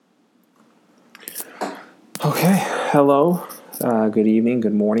Hello, good evening,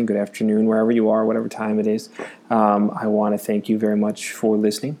 good morning, good afternoon, wherever you are, whatever time it is. I want to thank you very much for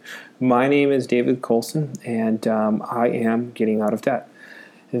listening. My name is David Colson, and I am getting out of debt.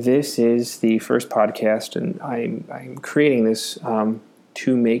 This is the first podcast, and I'm creating this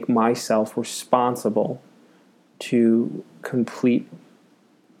to make myself responsible to complete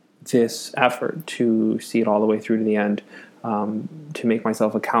this effort, to see it all the way through to the end, to make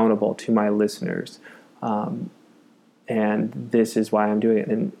myself accountable to my listeners. And this is why I'm doing it.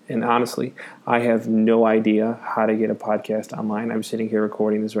 And honestly, I have no idea how to get a podcast online. I'm sitting here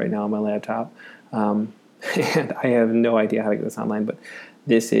recording this right now on my laptop, and I have no idea how to get this online. But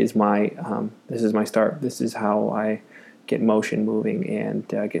this is my start. This is how I get motion moving and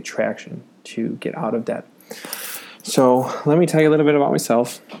get traction to get out of debt. So let me tell you a little bit about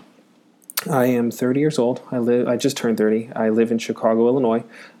myself. I am 30 years old. I just turned 30. I live in Chicago, Illinois.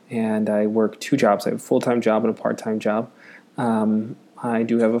 And I work two jobs. I have a full-time job and a part-time job. I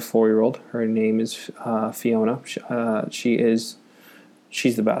do have a 4-year-old. Her name is Fiona. She's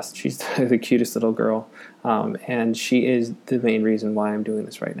the best. She's the cutest little girl, and she is the main reason why I'm doing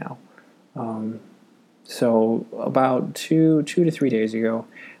this right now. So about two to 3 days ago,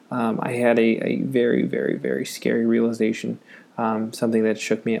 I had a very, very, very scary realization. Something that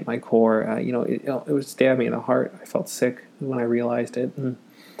shook me at my core. It would stab me in the heart. I felt sick when I realized it.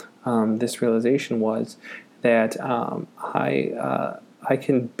 This realization was that I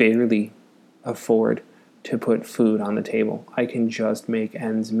can barely afford to put food on the table. I can just make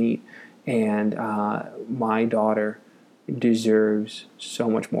ends meet, and my daughter deserves so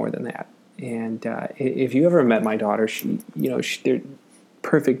much more than that. And if you ever met my daughter, the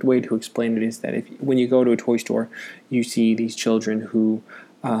perfect way to explain it is that when you go to a toy store, you see these children who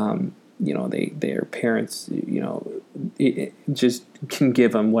their parents, it just can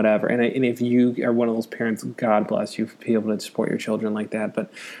give them whatever. And if you are one of those parents, God bless you for being able to support your children like that.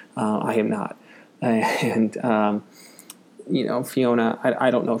 But I am not. And Fiona, I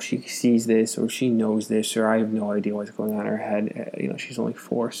don't know if she sees this or she knows this, or I have no idea what's going on in her head. She's only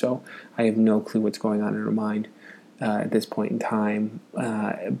 4, so I have no clue what's going on in her mind at this point in time.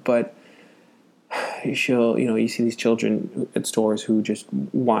 But she'll, you see these children at stores who just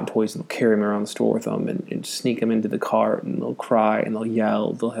want toys, and they'll carry them around the store with them and sneak them into the cart, and they'll cry and they'll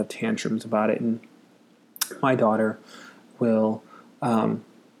yell, they'll have tantrums about it. And my daughter will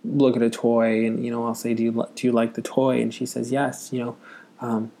look at a toy, and I'll say, do you like the toy? And she says yes.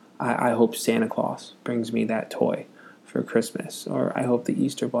 I hope Santa Claus brings me that toy for Christmas, or I hope the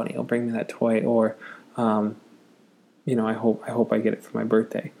Easter Bunny will bring me that toy, or I hope I get it for my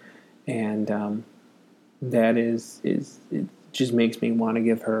birthday. And that it just makes me want to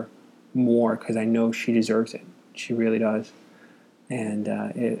give her more, because I know she deserves it. She really does. And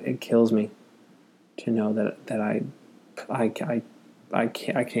it kills me to know that I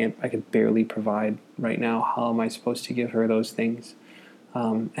can barely provide right now. How am I supposed to give her those things?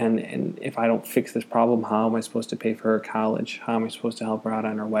 And if I don't fix this problem, how am I supposed to pay for her college? How am I supposed to help her out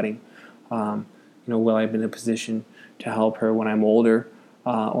on her wedding? Will I be in a position to help her when I'm older?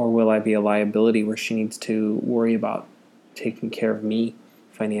 Or will I be a liability where she needs to worry about taking care of me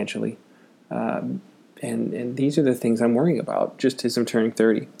financially? And these are the things I'm worrying about just as I'm turning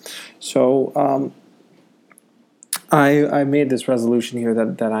 30. So I made this resolution here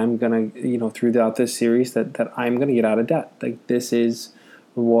that I'm going to, throughout this series, that I'm going to get out of debt. Like, this is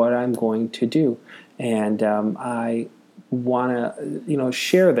what I'm going to do. And I want to,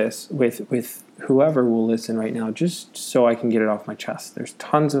 share this with whoever will listen right now, just so I can get it off my chest.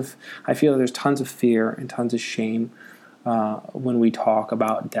 I feel there's tons of fear and tons of shame when we talk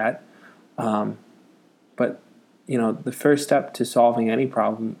about debt. But the first step to solving any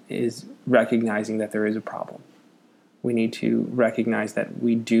problem is recognizing that there is a problem. We need to recognize that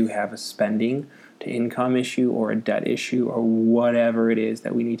we do have a spending to income issue, or a debt issue, or whatever it is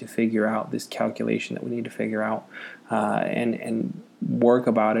that we need to figure out, this calculation that we need to figure out, and work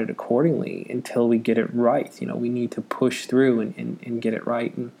about it accordingly until we get it right. We need to push through and get it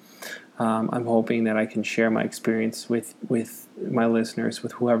right. And I'm hoping that I can share my experience with my listeners,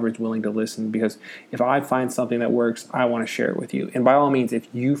 with whoever is willing to listen, because if I find something that works, I want to share it with you. And by all means, if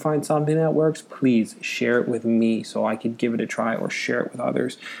you find something that works, please share it with me so I could give it a try, or share it with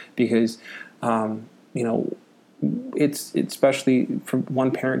others, because it's especially from one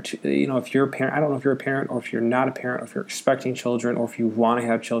parent to, if you're a parent, I don't know if you're a parent or if you're not a parent, or if you're expecting children, or if you want to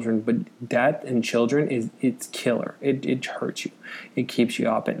have children, but debt and children it's killer. It hurts you. It keeps you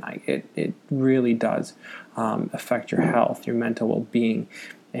up at night. It really does affect your health, your mental well-being,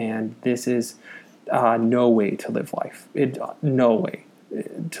 and this is no way to live life. No way.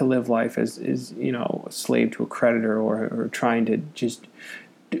 to live life as a slave to a creditor, or trying to just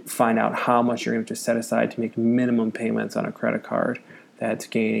find out how much you're going to set aside to make minimum payments on a credit card that's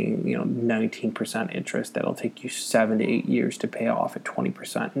gaining 19% interest that'll take you 7 to 8 years to pay off at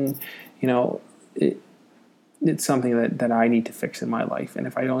 20%. And it's something that I need to fix in my life. And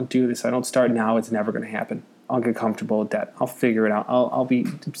if I don't do this, I don't start now, it's never going to happen. I'll get comfortable with debt. I'll figure it out. I'll be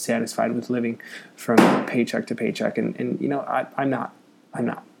satisfied with living from paycheck to paycheck. And I'm not.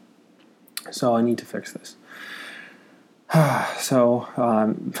 So I need to fix this. So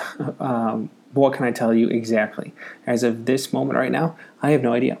what can I tell you exactly? As of this moment right now, I have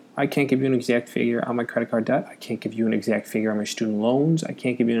no idea. I can't give you an exact figure on my credit card debt. I can't give you an exact figure on my student loans. I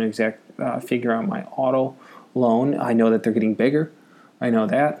can't give you an exact figure on my auto loan. I know that they're getting bigger. I know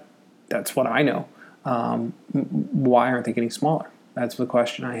that. That's what I know. Why aren't they getting smaller? That's the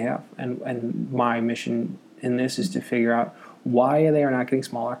question I have. And my mission in this is to figure out why they are not getting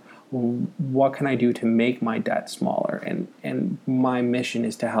smaller. What can I do to make my debt smaller? And my mission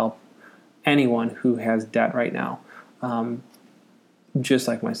is to help anyone who has debt right now, just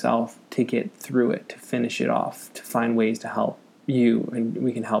like myself, to get through it, to finish it off, to find ways to help you, and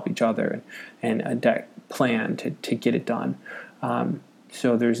we can help each other, and a debt plan to get it done.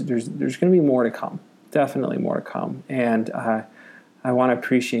 So there's going to be more to come, definitely more to come, and I want to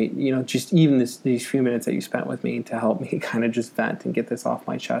appreciate just even these few minutes that you spent with me to help me kind of just vent and get this off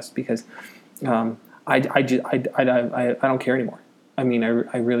my chest, because I don't care anymore. I mean,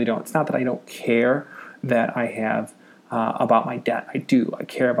 I really don't. It's not that I don't care that I have about my debt. I do. I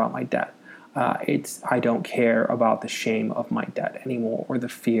care about my debt. I don't care about the shame of my debt anymore, or the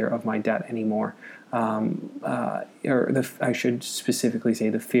fear of my debt anymore, I should specifically say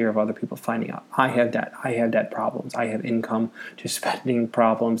the fear of other people finding out. I have debt. I have debt problems. I have income to spending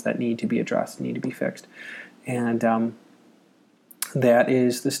problems that need to be addressed, need to be fixed, and that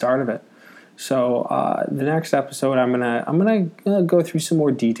is the start of it. So the next episode, I'm gonna go through some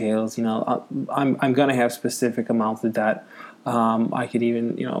more details. I'm gonna have specific amounts of debt. I could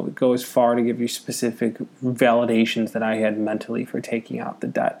even go as far to give you specific validations that I had mentally for taking out the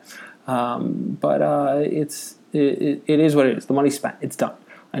debt. But it is what it is. The money's spent. It's done.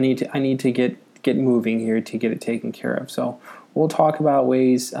 I need to get moving here to get it taken care of. So we'll talk about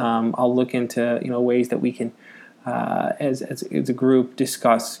ways. I'll look into ways that we can, as a group,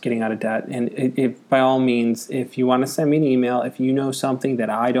 discuss getting out of debt. And if by all means, if you want to send me an email, if you know something that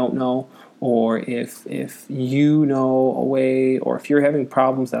I don't know, or if you know a way, or if you're having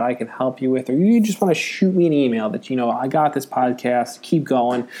problems that I can help you with, or you just want to shoot me an email that I got this podcast, keep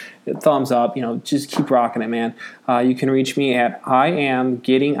going, thumbs up, just keep rocking it, man. You can reach me at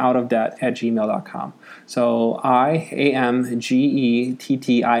iamgettingoutofdebt@gmail.com. So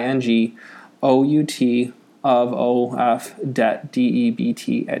iamgettingout of debt,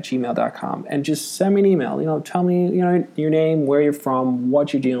 DEBT @gmail.com, and just send me an email. Tell me your name, where you're from,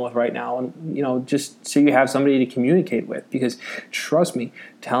 what you're dealing with right now, and just so you have somebody to communicate with. Because trust me,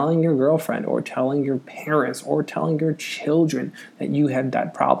 telling your girlfriend or telling your parents or telling your children that you have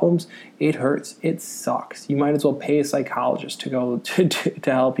debt problems, it hurts. It sucks. You might as well pay a psychologist to go to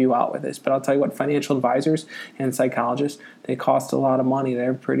help you out with this. But I'll tell you what, financial advisors and psychologists, they cost a lot of money.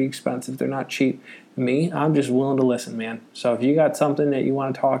 They're pretty expensive. They're not cheap. Me, I'm just willing to listen, man. So if you got something that you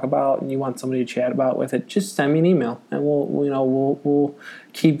want to talk about and you want somebody to chat about with it, just send me an email, and we'll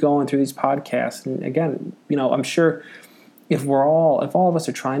keep going through these podcasts. And again, I'm sure if all of us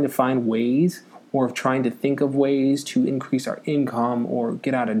are trying to find ways, or trying to think of ways to increase our income, or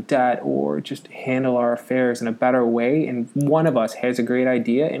get out of debt, or just handle our affairs in a better way, and one of us has a great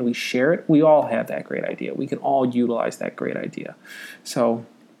idea and we share it, we all have that great idea. We can all utilize that great idea. So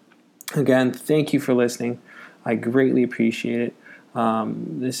again, thank you for listening. I greatly appreciate it.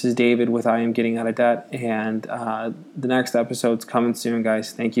 This is David with I Am Getting Out of Debt, and the next episode's coming soon,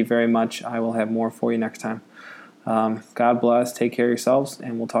 guys. Thank you very much. I will have more for you next time. God bless. Take care of yourselves,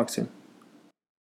 and we'll talk soon.